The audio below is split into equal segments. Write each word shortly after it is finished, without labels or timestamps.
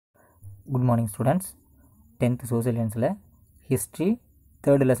Good morning students. 10th social சயின்ஸில் history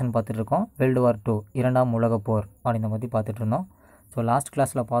 3rd lesson பார்த்துட்ருக்கோம். World war 2 இரண்டாம் உலகப் போர் அப்படின்ற பற்றி பார்த்துட்ருந்தோம். ஸோ லாஸ்ட்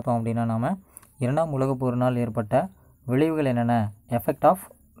கிளாஸில் பார்த்தோம் அப்படின்னா நாம் இரண்டாம் உலகப் போரினால் ஏற்பட்ட விளைவுகள் என்னென்ன, எஃபெக்ட் ஆஃப்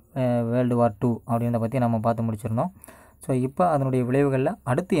வேர்ல்டு வார் 2 அப்படின்றத பற்றி நம்ம பார்த்து முடிச்சிருந்தோம். ஸோ இப்போ அதனுடைய விளைவுகளில்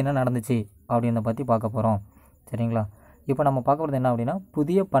அடுத்து என்ன நடந்துச்சு அப்படின்றத பற்றி பார்க்க போகிறோம். சரிங்களா? இப்போ நம்ம பார்க்க போகிறது என்ன அப்படின்னா,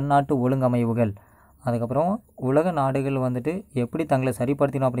 புதிய பன்னாட்டு ஒழுங்கமைவுகள், அதுக்கப்புறம் உலக நாடுகள் வந்துட்டு எப்படி தங்களை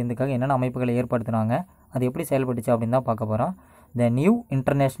சரிப்படுத்தணும் அப்படின்றதுக்காக என்னென்ன அமைப்புகளை ஏற்படுத்தினாங்க, அது எப்படி செயல்பட்டுச்சு அப்படின்னு தான் பார்க்க போகிறோம். த நியூ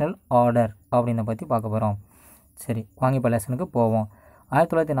இன்டர்நேஷ்னல் ஆர்டர் அப்படின்றத பற்றி பார்க்க போகிறோம். சரி, வாங்கி இப்போ லெசனுக்கு போவோம்.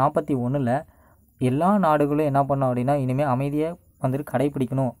 1941 எல்லா நாடுகளும் என்ன பண்ணோம் அப்படின்னா, இனிமேல் அமைதியை வந்துட்டு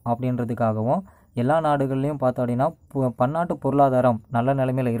கடைப்பிடிக்கணும் அப்படின்றதுக்காகவும், எல்லா நாடுகள்லையும் பார்த்தோம் அப்படின்னா பன்னாட்டு பொருளாதாரம் நல்ல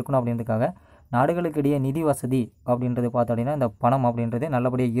நிலைமையில் இருக்கணும் அப்படின்றதுக்காக நாடுகளுக்கு இடையே நிதி வசதி அப்படின்றது பார்த்தோம் அப்படின்னா இந்த பணம் அப்படின்றது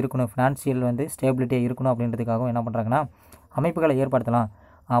நல்லபடியாக இருக்கணும், ஃபினான்ஷியல் வந்து ஸ்டேபிலிட்டியாக இருக்கணும் அப்படின்றதுக்காகவும் என்ன பண்ணுறாங்கன்னா அமைப்புகளை ஏற்படுத்தலாம்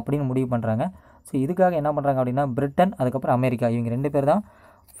அப்படின்னு முடிவு பண்ணுறாங்க. ஸோ இதுக்காக என்ன பண்ணுறாங்க அப்படின்னா பிரிட்டன், அதுக்கப்புறம் அமெரிக்கா, இவங்க 2 பேர் தான்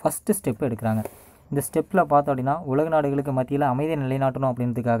ஃபஸ்ட்டு ஸ்டெப்பு எடுக்கிறாங்க. இந்த ஸ்டெப்பில் பார்த்தோம் அப்படின்னா உலக நாடுகளுக்கு மத்தியில் அமைதியை நிலைநாட்டணும்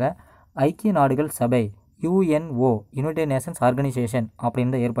அப்படின்றதுக்காக ஐக்கிய நாடுகள் சபை, UNO, யுனைடெட் நேஷன்ஸ் ஆர்கனைசேஷன்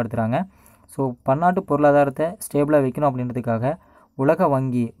அப்படின்னு ஏற்படுத்துகிறாங்க. ஸோ பன்னாட்டு பொருளாதாரத்தை ஸ்டேபிளாக வைக்கணும் அப்படின்றதுக்காக உலக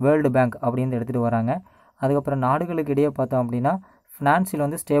வங்கி, வேர்ல்டு பேங்க் அப்படின்னு எடுத்துகிட்டு வராங்க. அதுக்கப்புறம் நாடுகளுக்கு இடையே பார்த்தோம் அப்படின்னா ஃபினான்ஷியல்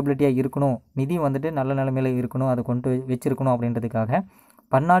வந்து ஸ்டேபிலிட்டியாக இருக்கணும், நிதி வந்துட்டு நல்ல நிலைமையில் இருக்கணும், அதை கொண்டு வச்சிருக்கணும் அப்படின்றதுக்காக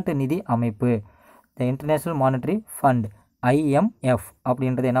பன்னாட்டு நிதி அமைப்பு, த இன்டர்நேஷ்னல் மானிட்டரி ஃபண்ட், IMF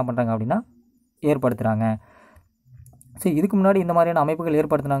அப்படின்றது என்ன பண்ணுறாங்க அப்படின்னா ஏற்படுத்துகிறாங்க. ஸோ இதுக்கு முன்னாடி இந்த மாதிரியான அமைப்புகள்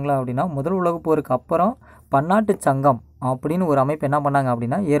ஏற்படுத்தினாங்களா அப்படின்னா முதல் உலகப் போருக்கு அப்புறம் பன்னாட்டு சங்கம் அப்படின்னு ஒரு அமைப்பு என்ன பண்ணாங்க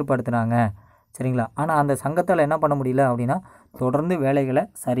அப்படின்னா ஏற்படுத்தினாங்க. சரிங்களா? ஆனால் அந்த சங்கத்தால் என்ன பண்ண முடியல அப்படின்னா தொடர்ந்து வேலைகளை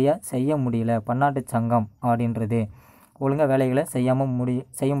சரியாக செய்ய முடியல. பன்னாட்டு சங்கம் அப்படின்றது ஒழுங்காக வேலைகளை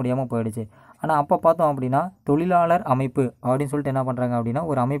செய்ய முடியாமல் போயிடுச்சு. ஆனால் அப்போ பார்த்தோம் அப்படின்னா தொழிலாளர் அமைப்பு அப்படின்னு சொல்லிட்டு என்ன பண்ணுறாங்க அப்படின்னா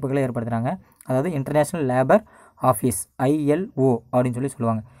ஒரு அமைப்புகளை ஏற்படுத்துகிறாங்க. அதாவது இன்டர்நேஷ்னல் லேபர் ஆஃபீஸ், ILO அப்படின்னு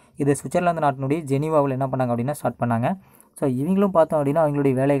சொல்லுவாங்க. இது சுவிட்சர்லாந்து நாட்டினுடைய ஜெனீவாவில் என்ன பண்ணாங்க அப்படின்னா ஸ்டார்ட் பண்ணாங்க. ஸோ இவங்களும் பார்த்தோம் அப்படின்னா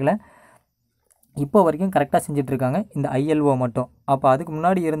அவங்களுடைய வேலைகளை இப்போ வரைக்கும் கரெக்டாக செஞ்சிட்ருக்காங்க, இந்த ILO மட்டும். அப்போ அதுக்கு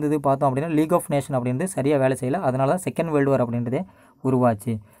முன்னாடி இருந்தது பார்த்தோம் அப்படின்னா லீக் ஆஃப் நேஷன் அப்படின்றது சரியாக வேலை செய்யலை. அதனால தான் செகண்ட் வேர்ல்டு வார் அப்படின்றதே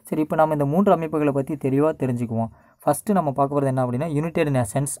உருவாச்சு. சரி, இப்போ நம்ம இந்த 3 அமைப்புகளை பற்றி தெளிவாக தெரிஞ்சுக்குவோம். ஃபஸ்ட்டு நம்ம பார்க்க போகிறது என்ன அப்படின்னா யுனைடெட்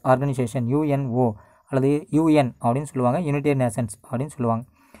நேஷன்ஸ் ஆர்கனைசேஷன், UNO அல்லது UN அப்படின்னு சொல்லுவாங்க, யுனைடெட் நேஷன்ஸ் அப்படின்னு சொல்லுவாங்க.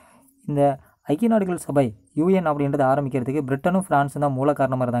 இந்த ஐக்கிய நாடுகள் சபை UN அப்படின்றது ஆரம்பிக்கிறதுக்கு பிரிட்டனும் ஃப்ரான்ஸும் தான் மூல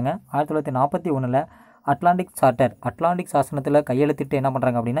காரணமாக இருந்தாங்க. 1941 அட்லாண்டிக் சாசனத்தில் கையெழுத்திட்டு என்ன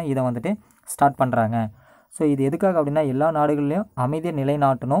பண்ணுறாங்க அப்படின்னா இதை வந்துட்டு ஸ்டார்ட் பண்ணுறாங்க. ஸோ இது எதுக்காக அப்படின்னா எல்லா நாடுகள்லையும் அமைதியை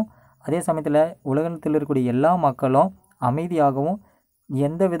நிலைநாட்டணும், அதே சமயத்தில் உலகத்தில் இருக்கக்கூடிய எல்லா மக்களும் அமைதியாகவும்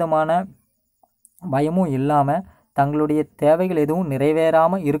எந்த விதமான பயமும் இல்லாமல் தங்களுடைய தேவைகள் எதுவும்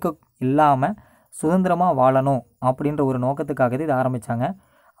நிறைவேறாமல் இல்லாமல் சுதந்திரமாக வாழணும் அப்படின்ற ஒரு நோக்கத்துக்காக இது ஆரம்பித்தாங்க.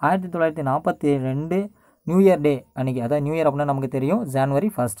 1942 நியூ இயர் டே அன்றைக்கி, அதாவது நியூ இயர் அப்படின்னா நமக்கு தெரியும் ஜனவரி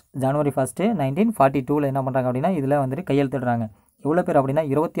 1 1942 என்ன பண்ணுறாங்க அப்படின்னா இதில் வந்துட்டு கையெழுத்திடுறாங்க. எவ்வளோ பேர் அப்படின்னா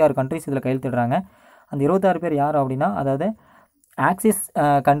 26 கண்ட்ரிஸ் இதில் கையெழுத்திடுறாங்க. அந்த 26 பேர் யார் அப்படின்னா அதாவது ஆக்சிஸ்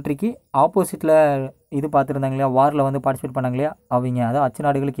கண்ட்ரிக்கு ஆப்போசிட்டில் இது பார்த்துருந்தாங்க இல்லையா, வாரில் வந்து பார்ட்டிசிபேட் பண்ணாங்க இல்லையா அவங்க, அதாவது அச்சு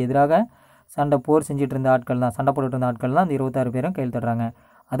நாடுகளுக்கு எதிராக போர் செஞ்சுட்டு இருந்த ஆட்கள் தான், சண்டை போட்டுட்டு இருந்த ஆட்கள் தான் அந்த 26 பேரும் கையெழுத்திடுறாங்க.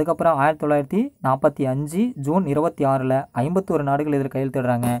 அதுக்கப்புறம் 1945 ஜூன் 26 51 நாடுகள் இதில்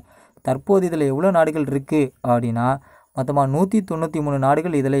கையெழுத்திடுறாங்க. தற்போது இதில் எவ்வளோ நாடுகள் இருக்குது அப்படின்னா மொத்தமாக 193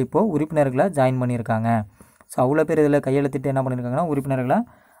 நாடுகள் இதில் இப்போது உறுப்பினர்களாக ஜாயின் பண்ணியிருக்காங்க. ஸோ அவ்வளோ பேர் இதில் கையெழுத்திட்டு என்ன பண்ணியிருக்காங்கன்னா உறுப்பினர்களாக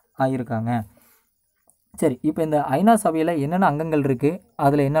ஆகியிருக்காங்க. சரி, இப்போ இந்த ஐநா சபையில் என்னென்ன அங்கங்கள் இருக்குது,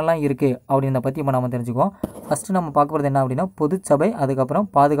 அதில் என்னெல்லாம் இருக்குது அப்படின்றத பற்றி இப்போ நம்ம தெரிஞ்சுக்குவோம். ஃபஸ்ட்டு நம்ம பார்க்க போகிறது என்ன அப்படின்னா பொதுச்சபை, அதுக்கப்புறம்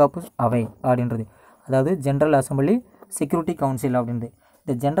பாதுகாப்பு அவை அப்படின்றது, அதாவது ஜென்ரல் அசம்பிளி, செக்யூரிட்டி கவுன்சில் அப்படின்றது.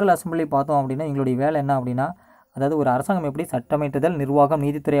 இந்த ஜென்ரல் அசம்பிளி பார்த்தோம் அப்படின்னா எங்களுடைய வேலை என்ன அப்படின்னா அதாவது ஒரு அரசாங்கம் எப்படி சட்டமிட்டுதல், நிர்வாகம்,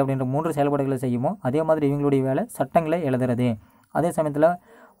 நீதித்துறை அப்படின்ற 3 செயல்பாடுகளை செய்யுமோ அதே மாதிரி இவங்களுடைய வேலை சட்டங்களை எழுதுறது. அதே சமயத்தில்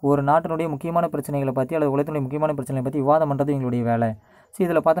ஒரு நாட்டினுடைய முக்கியமான பிரச்சனைகளை பற்றி அல்லது உலகத்தினுடைய முக்கியமான பிரச்சனைகளை பற்றி விவாதம் பண்ணுறது எங்களுடைய வேலை. ஸோ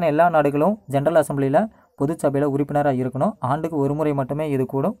இதில் பார்த்தோன்னா எல்லா நாடுகளும் ஜென்ரல் அசம்பிளியில் பொதுச்சபையில் உறுப்பினராக இருக்கணும். ஆண்டுக்கு ஒரு முறை மட்டுமே இது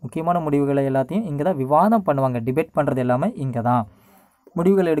கூடும். முக்கியமான முடிவுகளை எல்லாத்தையும் இங்கே தான் விவாதம் பண்ணுவாங்க. டிபேட் பண்ணுறது எல்லாமே இங்கே தான்,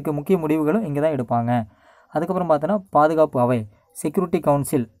 முடிவுகள் முக்கிய முடிவுகளும் இங்கே தான் எடுப்பாங்க. அதுக்கப்புறம் பார்த்தோன்னா பாதுகாப்பு அவை, செக்யூரிட்டி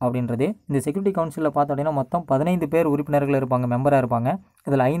கவுன்சில் அப்படின்றது. இந்த செக்யூரிட்டி கவுன்சிலில் பார்த்தோம் அப்படின்னா மொத்தம் 15 பேர் உறுப்பினர்கள் இருப்பாங்க, மெம்பராக இருப்பாங்க.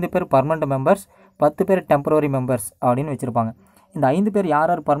 இதில் 5 பேர் பர்மனெண்ட் மெம்பர்ஸ், 10 பேர் டெம்பரரி மெம்பர்ஸ் அப்படின்னு வச்சுருப்பாங்க. இந்த 5 பேர்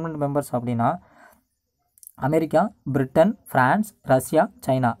யார் பர்மனெண்ட் மெம்பர்ஸ் அப்படின்னா America, Britain, France, Russia,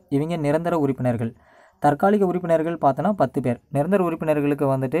 China, இவங்க நிரந்தர உறுப்பினர்கள். தற்காலிக உறுப்பினர்கள் பார்த்தோன்னா 10 பேர். நிரந்தர உறுப்பினர்களுக்கு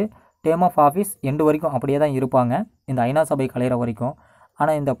வந்துட்டு டேர்ம் ஆஃப் ஆஃபீஸ் எண்டு வரைக்கும் அப்படியே தான் இருப்பாங்க, இந்த ஐநா சபை கலையிற வரைக்கும்.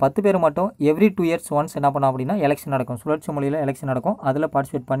 ஆனால் இந்த 10 பேர் மட்டும் எவ்ரி 2 இயர்ஸ் ஒன்ஸ் என்ன பண்ணோம் அப்படின்னா எலெக்ஷன் நடக்கும், சுழற்சி மொழியில் எலெக்ஷன் நடக்கும். அதில்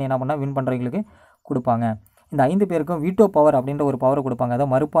பார்ட்டிசிபேட் பண்ணி என்ன பண்ணால் வின் பண்ணுறவங்களுக்கு கொடுப்பாங்க. இந்த 5 பேருக்கும் வீட்டோ பவர் அப்படின்ற ஒரு பவரை கொடுப்பாங்க.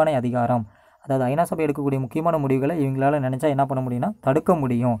 அதாவது மறுப்பானை அதிகாரம். அதாவது ஐநா சபை எடுக்கக்கூடிய முக்கியமான முடிவுகளை இவங்களால நினச்சா என்ன பண்ண முடியும்னா தடுக்க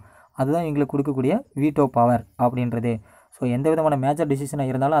முடியும். அதுதான் இவங்களுக்கு கொடுக்கக்கூடிய வீட்டோ பவர் அப்படின்றது. ஸோ எந்த விதமான மேஜர்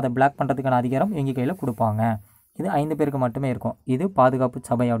டிசிஷனாக இருந்தாலும் அதை பிளாக் பண்ணுறதுக்கான அதிகாரம் இவங்க கையில் கொடுப்பாங்க. இது 5 பேருக்கு மட்டுமே இருக்கும். இது பாதுகாப்பு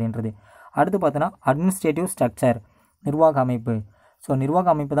சபை அப்படின்றது. அடுத்து பார்த்தோன்னா அட்மினிஸ்ட்ரேட்டிவ் ஸ்ட்ரக்சர், நிர்வாக அமைப்பு. ஸோ நிர்வாக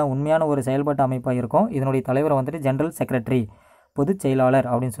அமைப்பு தான் உண்மையான ஒரு செயல்பாட்டு அமைப்பாக இருக்கும். இதனுடைய தலைவரை வந்துட்டு ஜென்ரல் செக்ரட்டரி, பொதுச் செயலாளர்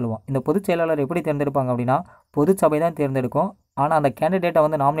அப்படின்னு சொல்லுவோம். இந்த பொதுச் செயலாளர் எப்படி தேர்ந்தெடுப்பாங்க அப்படின்னா பொது சபை தான் தேர்ந்தெடுக்கும். ஆனால் அந்த கேண்டிடேட்டை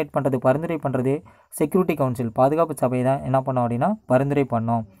வந்து நாமினேட் பண்ணுறது, பரிந்துரை பண்ணுறது செக்யூரிட்டி கவுன்சில், பாதுகாப்பு சபை தான் என்ன பண்ணோம் அப்படின்னா பரிந்துரை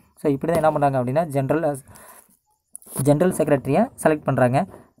பண்ணோம். ஸோ இப்படி தான் என்ன பண்ணுறாங்க அப்படின்னா ஜென்ரல் செக்ரட்டரியை செலக்ட் பண்ணுறாங்க.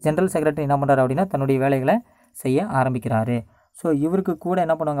 ஜென்ரல் செக்ரட்டரி என்ன பண்ணுறாரு அப்படின்னா தன்னுடைய வேலைகளை செய்ய ஆரம்பிக்கிறாரு. ஸோ இவருக்கு கூட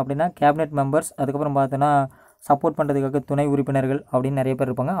என்ன பண்ணுவாங்க அப்படின்னா கேபினெட் மெம்பர்ஸ், அதுக்கப்புறம் பார்த்தோன்னா சப்போர்ட் பண்ணுறதுக்காக துணை உறுப்பினர்கள் அப்படின்னு நிறைய பேர்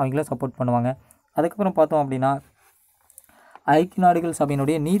இருப்பாங்க. அவங்களும் சப்போர்ட் பண்ணுவாங்க. அதுக்கப்புறம் பார்த்தோம் அப்படின்னா ஐக்கிய நாடுகள்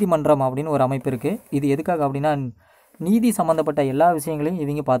சபையினுடைய நீதிமன்றம் அப்படின்னு ஒரு அமைப்பு இருக்குது. இது எதுக்காக அப்படின்னா நீதி சம்மந்தப்பட்ட எல்லா விஷயங்களையும்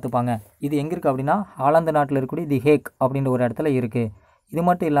இவங்க பார்த்துப்பாங்க. இது எங்கே இருக்குது அப்படின்னா ஹாலந்து நாட்டில் இருக்கக்கூடிய தி ஹேக் அப்படின்ற ஒரு இடத்துல இருக்குது. இது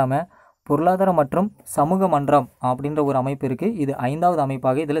மட்டும் இல்லாமல் பொருளாதார மற்றும் சமூக மன்றம் அப்படின்ற ஒரு அமைப்பு இருக்குது. இது 5வது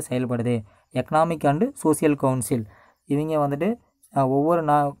அமைப்பாக இதில் செயல்படுது. Economic and social council. இவங்க வந்துட்டு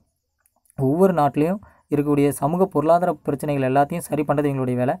ஒவ்வொரு நாட்டிலையும் இருக்கக்கூடிய சமூக பொருளாதார பிரச்சனைகள் எல்லாத்தையும் சரி பண்ணுறது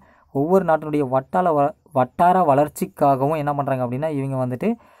இவங்களுடைய வேலை. ஒவ்வொரு நாட்டினுடைய வட்டார வளர்ச்சிக்காகவும் என்ன பண்ணுறாங்க அப்படின்னா இவங்க வந்துட்டு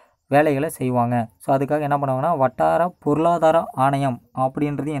வேலைகளை செய்வாங்க. ஸோ அதுக்காக என்ன பண்ணுவாங்கன்னா வட்டார பொருளாதார ஆணையம்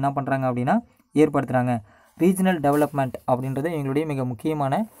அப்படின்றதையும் என்ன பண்ணுறாங்க அப்படின்னா ஏற்படுத்துகிறாங்க. ரீஜனல் டெவலப்மெண்ட் அப்படின்றது இவங்களுடைய மிக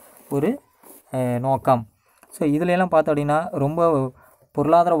முக்கியமான ஒரு நோக்கம். ஸோ இதிலெல்லாம் பார்த்தோம் அப்படின்னா ரொம்ப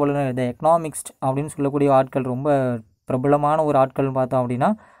பொருளாதார வல்லுநர், இந்த எக்கனாமிக்ஸ்ட் அப்படின்னு சொல்லக்கூடிய ஆட்கள், ரொம்ப பிரபலமான ஒரு ஆட்கள்னு பார்த்தோம் அப்படின்னா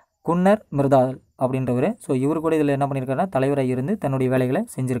குன்னர் மிர்தால் அப்படின்றவர். ஸோ இவர் கூட இதில் என்ன பண்ணியிருக்காருன்னா தலைவராக இருந்து தன்னுடைய வேலைகளை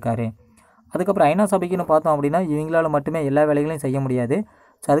செஞ்சுருக்காரு. அதுக்கப்புறம் ஐநா சபைக்குன்னு பார்த்தோம் அப்படின்னா இவங்களால் மட்டுமே எல்லா வேலைகளையும் செய்ய முடியாது.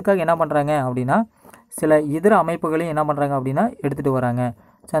 ஸோ அதுக்காக என்ன பண்ணுறாங்க அப்படின்னா சில இதர அமைப்புகளையும் என்ன பண்ணுறாங்க அப்படின்னா எடுத்துகிட்டு வராங்க.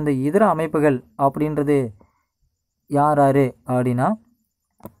 ஸோ அந்த இதர அமைப்புகள் அப்படின்றது யார் அப்படின்னா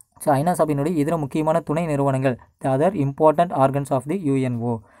ஸோ ஐநா சபையினுடைய இதர முக்கியமான துணை நிறுவனங்கள், the other important organs of the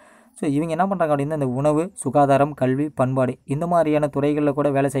UNO. So இவங்க என்ன பண்ணுறாங்க அப்படின்னா இந்த உணவு, சுகாதாரம், கல்வி, பண்பாடு இந்த மாதிரியான துறைகளில் கூட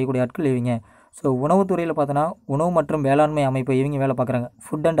வேலை செய்யக்கூடிய ஆட்கள் இவங்க. ஸோ உணவுத்துறையில் பார்த்தோன்னா உணவு மற்றும் வேளாண்மை அமைப்பு இவங்க வேலை பார்க்குறாங்க.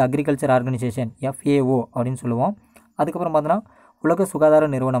 Food and agriculture organisation, FAO அப்படின்னு சொல்லுவோம். அதுக்கப்புறம் பார்த்தோன்னா உலக சுகாதார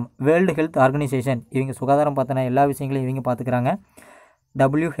நிறுவனம், வேர்ல்டு ஹெல்த் ஆர்கனைசேஷன், இவங்க சுகாதாரம் பார்த்தோன்னா எல்லா விஷயங்களையும் இவங்க பார்த்துக்கிறாங்க.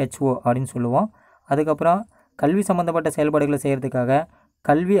 WHO அப்படின்னு சொல்லுவோம். அதுக்கப்புறம் கல்வி சம்மந்தப்பட்ட செயல்பாடுகளை செய்கிறதுக்காக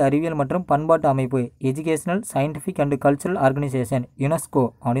கல்வி, அறிவியல் மற்றும் பண்பாட்டு அமைப்பு, educational, scientific and cultural organisation, UNESCO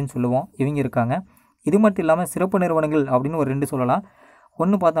அப்படின்னு சொல்லுவோம். இவங்க இருக்காங்க. இது மட்டும் இல்லாமல் சிறப்பு நிறுவனங்கள் அப்படின்னு ஒரு 2 சொல்லலாம்.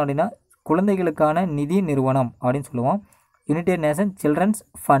 ஒன்று பார்த்தோம் அப்படின்னா குழந்தைகளுக்கான நிதி நிறுவனம் அப்படின்னு சொல்லுவோம். United nation children's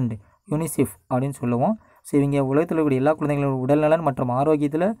fund, UNICEF அப்படின்னு சொல்லுவோம். ஸோ இவங்க உலகத்தில் இருக்கக்கூடிய எல்லா குழந்தைகளோட உடல்நலன் மற்றும்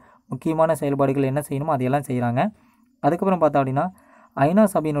ஆரோக்கியத்தில் முக்கியமான செயல்பாடுகள் என்ன செய்யணுமோ அதையெல்லாம் செய்கிறாங்க. அதுக்கப்புறம் பார்த்தோம் அப்படின்னா ஐநா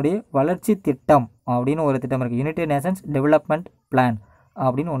சபையினுடைய வளர்ச்சி திட்டம் அப்படின்னு ஒரு திட்டம் இருக்குது. யுனைடெட் நேஷன்ஸ் டெவலப்மெண்ட் பிளான்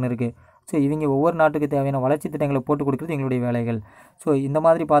அப்படின்னு ஒன்று இருக்குது. ஸோ இவங்க ஒவ்வொரு நாட்டுக்கு தேவையான வளர்ச்சி திட்டங்களை போட்டு கொடுக்குறது எங்களுடைய வேலைகள். ஸோ இந்த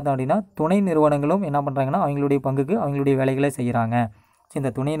மாதிரி பார்த்தோம் அப்படின்னா துணை நிறுவனங்களும் என்ன பண்ணுறாங்கன்னா அவங்களுடைய பங்குக்கு அவங்களுடைய வேலைகளை செய்கிறாங்க. ஸோ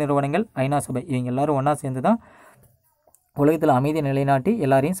இந்த துணை நிறுவனங்கள், ஐநா சபை இவங்க எல்லோரும் ஒன்றா சேர்ந்து தான் உலகத்தில் அமைதியை நிலைநாட்டி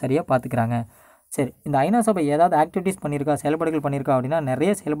எல்லாரையும் சரியாக பார்த்துக்கிறாங்க. சரி, இந்த ஐநா சபை ஏதாவது ஆக்டிவிட்டீஸ் பண்ணியிருக்கா, செயல்பாடுகள் பண்ணியிருக்கா அப்படின்னா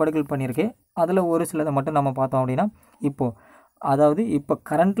நிறைய செயல்பாடுகள் பண்ணியிருக்கு. அதில் ஒரு சிலதை மட்டும் நம்ம பார்த்தோம் அப்படின்னா இப்போ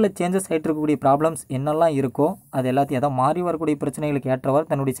கரண்ட்டில் சேஞ்சஸ் ஆகிட்டு இருக்கக்கூடிய ப்ராப்ளம்ஸ் என்னெல்லாம் இருக்கோ அது எல்லாத்தையும், அதாவது மாறி வரக்கூடிய பிரச்சனைகளுக்கு ஏற்றவாறு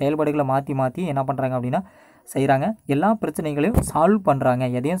தன்னுடைய செயல்பாடுகளை மாற்றி என்ன பண்ணுறாங்க அப்படின்னா செய்கிறாங்க. எல்லா பிரச்சனைகளையும் சால்வ் பண்ணுறாங்க,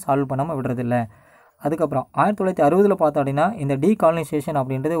 எதையும் சால்வ் பண்ணாமல் விடுறதில்ல. அதுக்கப்புறம் 1960 பார்த்தோம் அப்படின்னா இந்த டீகாலனைசேஷன்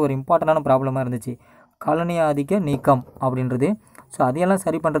அப்படின்றது ஒரு இம்பார்ட்டண்டான ப்ராப்ளமாக இருந்துச்சு. காலனி ஆதிக்க நீக்கம் அப்படின்றது. ஸோ அதையெல்லாம்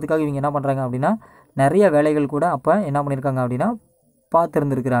சரி பண்ணுறதுக்காக இவங்க என்ன பண்ணுறாங்க அப்படின்னா நிறைய வேலைகள் கூட அப்போ என்ன பண்ணியிருக்காங்க அப்படின்னா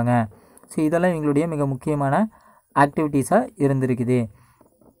பார்த்துருந்துருக்குறாங்க. ஸோ இதெல்லாம் இவங்களுடைய மிக முக்கியமான ஆக்டிவிட்டீஸாக இருந்திருக்குது.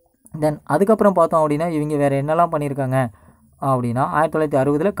 தென் அதுக்கப்புறம் பார்த்தோம் அப்படின்னா இவங்க வேறு என்னெல்லாம் பண்ணியிருக்காங்க அப்படின்னா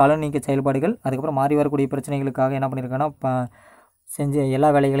 1960 காலனி நீக்க செயல்பாடுகள், அதுக்கப்புறம் மாறி வரக்கூடிய பிரச்சனைகளுக்காக என்ன பண்ணியிருக்காங்கன்னா செஞ்ச எல்லா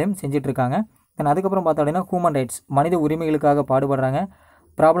வேலைகளையும் செஞ்சிட்ருக்காங்க. தென் அதுக்கப்புறம் பார்த்தோம் அப்படின்னா ஹியூமன் ரைட்ஸ், மனித உரிமைகளுக்காக பாடுபடுறாங்க.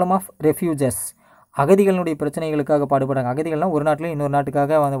 ப்ராப்ளம் ஆஃப் ரெஃப்யூஜஸ், அகதிகளுடைய பிரச்சனைகளுக்காக பாடுபடுறாங்க. அகதிகள்னால் ஒரு நாட்டில் இன்னொரு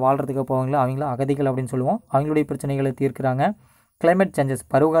நாட்டுக்காக வந்து வாழ்கிறதுக்கு போவாங்களா அவங்கள அகதிகள் அப்படின்னு சொல்லுவோம். அவங்களுடைய பிரச்சனைகளை தீர்க்கிறாங்க. கிளைமேட் சேஞ்சஸ்,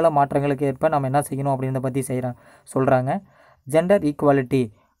 பருவகால மாற்றங்களுக்கு ஏற்ப நம்ம என்ன செய்யணும் அப்படின்றத பற்றி சொல்கிறாங்க. ஜெண்டர் ஈக்குவாலிட்டி,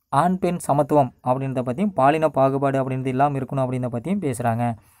 ஆண் பெண் சமத்துவம் அப்படின்றத பற்றியும், பாலின பாகுபாடு அப்படின்றது இல்லாமல் இருக்கணும் அப்படின்றத பற்றியும் பேசுகிறாங்க.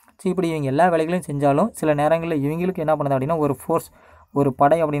 ஸோ இப்படி இவங்க எல்லா வேலைகளையும் செஞ்சாலும் சில நேரங்களில் இவங்களுக்கு என்ன பண்ணுது அப்படின்னா ஒரு ஃபோர்ஸ், ஒரு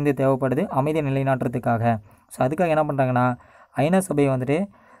படை அப்படின்றது தேவைப்படுது அமைதியை நிலைநாட்டுறதுக்காக. ஸோ அதுக்காக என்ன பண்ணுறாங்கன்னா ஐநா சபையை வந்துட்டு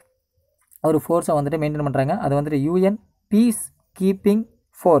ஒரு ஃபோர்ஸை வந்துட்டு மெயின்டைன் பண்ணுறாங்க. அது வந்துட்டு UN பீஸ் கீப்பிங்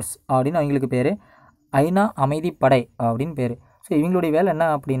ஃபோர்ஸ் அப்படின்னு அவங்களுக்கு பேர். ஐநா அமைதி படை அப்படின்னு பேர். ஸோ இவங்களுடைய வேலை என்ன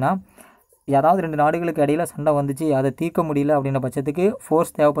அப்படின்னா ஏதாவது 2 நாடுகளுக்கு இடையில சண்டை வந்துச்சு, அதை தீர்க்க முடியல அப்படின்ற பட்சத்துக்கு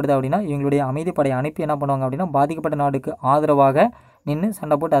ஃபோர்ஸ் தேவைப்படுது அப்படின்னா இவங்களுடைய அமைதிப்படை அனுப்பி என்ன பண்ணுவாங்க அப்படின்னா பாதிக்கப்பட்ட நாடுக்கு ஆதரவாக நின்று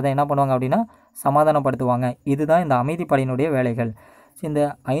சண்டை போட்டு அதை என்ன பண்ணுவாங்க அப்படின்னா சமாதானப்படுத்துவாங்க. இதுதான் இந்த அமைதிப்படையினுடைய வேலைகள். இந்த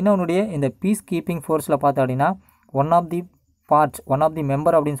ஐநாவுடைய இந்த பீஸ் கீப்பிங் ஃபோர்ஸில் பார்த்தோம் அப்படின்னா ஒன் ஆஃப் தி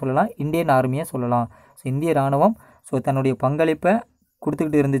மெம்பர் அப்படின்னு சொல்லலாம், இந்தியன் ஆர்மியை சொல்லலாம். ஸோ இந்திய இராணுவம் தன்னுடைய பங்களிப்பை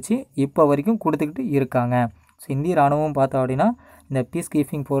கொடுத்துக்கிட்டு இருந்துச்சு, இப்போ வரைக்கும் கொடுத்துக்கிட்டு இருக்காங்க. ஸோ இந்திய இராணுவம் பார்த்தோம் அப்படின்னா இந்த பீஸ்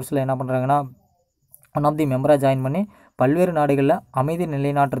கீப்பிங் ஃபோர்ஸில் என்ன பண்ணுறாங்கன்னா ஒன் ஆஃப் தி மெம்பராக ஜாயின் பண்ணி பல்வேறு நாடுகளில் அமைதி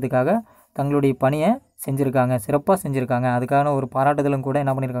நிலைநாட்டுறதுக்காக தங்களுடைய பணியை செஞ்சுருக்காங்க, சிறப்பாக செஞ்சுருக்காங்க. அதுக்கான ஒரு பாராட்டுதலும் கூட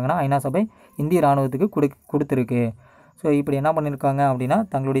என்ன பண்ணியிருக்காங்கன்னா ஐநா சபை இந்திய இராணுவத்துக்கு கொடுத்துருக்கு. ஸோ இப்படி என்ன பண்ணியிருக்காங்க அப்படின்னா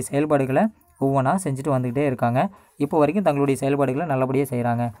தங்களுடைய செயல்பாடுகளை ஒவ்வொன்றா செஞ்சுட்டு வந்துக்கிட்டே இருக்காங்க. இப்போ வரைக்கும் தங்களுடைய செயல்பாடுகளை நல்லபடியாக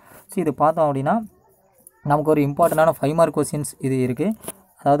செய்கிறாங்க. ஸோ இது பார்த்தோம் அப்படின்னா நமக்கு ஒரு இம்பார்ட்டண்டான 5 மார்க் கொஸ்டின்ஸ் இது இருக்குது.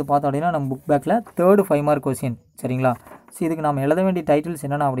 அதாவது பார்த்தோம் அப்படின்னா நம்ம புக் பேக்கில் 3rd 5 மார்க் கொஸ்டின், சரிங்களா? ஸோ இதுக்கு நம்ம எழுத வேண்டிய டைட்டில்ஸ்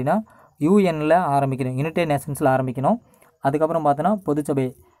என்னென்னா அப்படின்னா யூஎனில் ஆரம்பிக்கணும், யுனைடெட் நேஷன்ஸில் ஆரம்பிக்கணும். அதுக்கப்புறம் பார்த்தோன்னா பொதுச்சபை,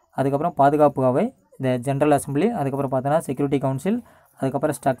 அதுக்கப்புறம் பாதுகாப்பு அவை, இந்த ஜென்ரல் அசம்பிளி, அதுக்கப்புறம் பார்த்தோன்னா செக்யூரிட்டி கவுன்சில்,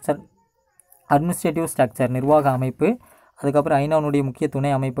 அதுக்கப்புறம் அட்மினிஸ்ட்ரேட்டிவ் ஸ்ட்ரக்சர் நிர்வாக அமைப்பு, அதுக்கப்புறம் ஐநாவுடைய முக்கிய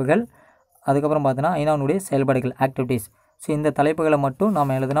துணை அமைப்புகள், அதுக்கப்புறம் பார்த்தோன்னா ஐநாவுடைய செயல்பாடுகள் ஆக்டிவிட்டீஸ். ஸோ இந்த தலைப்புகளை மட்டும்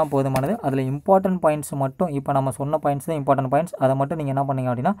நம்ம எழுதுனா போதுமானது. அதில் இம்பார்ட்டன்ட் பாயிண்ட்ஸ் மட்டும் இப்போ நம்ம சொன்ன பாயிண்ட்ஸ் தான் இம்பார்ட்டன்ட் பாயிண்ட்ஸ், அதை மட்டும் நீங்கள் என்ன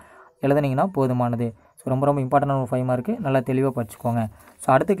பண்ணீங்க அப்படின்னா எழுதுனீங்கன்னா போதுமானது. ஸோ ரொம்ப இம்பார்ட்டண்டான ஒரு 5 மார்க்கு, நல்லா தெளிவாக படிச்சுக்கோங்க. ஸோ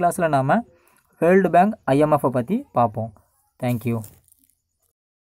அடுத்த கிளாஸில் நாம் வேர்ல்டு பேங்க் IMF பற்றி பார்ப்போம். தேங்க்யூ.